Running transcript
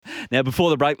Now, before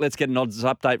the break, let's get an odds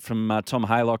update from Tom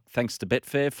Haylock. Thanks to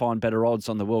Betfair. Find better odds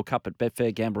on the World Cup at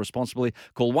Betfair. Gamble responsibly.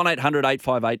 Call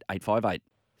 1-800-858-858.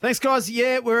 Thanks, guys.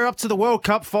 Yeah, we're up to the World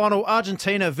Cup final,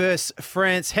 Argentina versus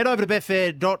France. Head over to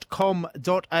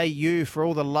betfair.com.au for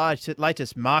all the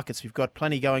latest markets. We've got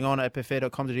plenty going on at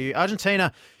betfair.com.au.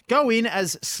 Argentina go in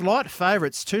as slight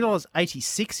favourites,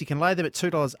 $2.86. You can lay them at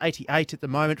 $2.88 at the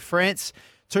moment. France,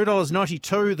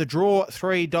 $2.92. The draw,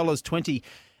 $3.20.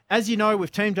 As you know,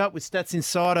 we've teamed up with Stats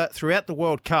Insider throughout the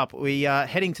World Cup. We are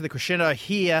heading to the crescendo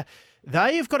here.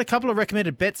 They have got a couple of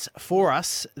recommended bets for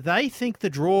us. They think the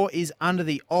draw is under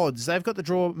the odds. They've got the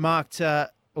draw marked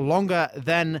longer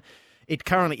than it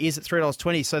currently is at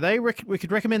 $3.20. So we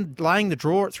could recommend laying the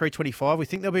draw at $3.25. We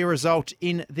think there'll be a result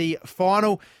in the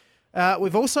final.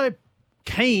 We've also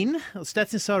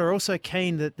Stats Insider are also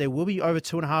keen that there will be over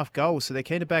 2.5 goals. So they're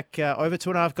keen to back over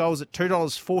 2.5 goals at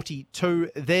 $2.42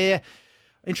 there.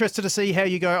 Interested to see how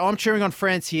you go. I'm cheering on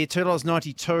France here,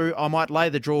 $2.92. I might lay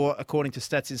the draw according to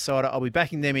Stats Insider. I'll be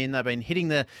backing them in. They've been hitting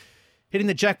the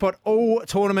jackpot all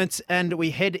tournaments, and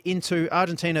we head into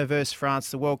Argentina versus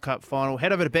France, the World Cup final.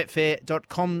 Head over to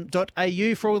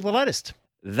betfair.com.au for all the latest.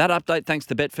 That update, thanks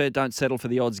to Betfair. Don't settle for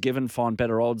the odds given. Find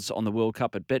better odds on the World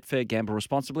Cup at Betfair. Gamble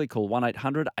responsibly. Call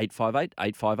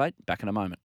 1-800-858-858. Back in a moment.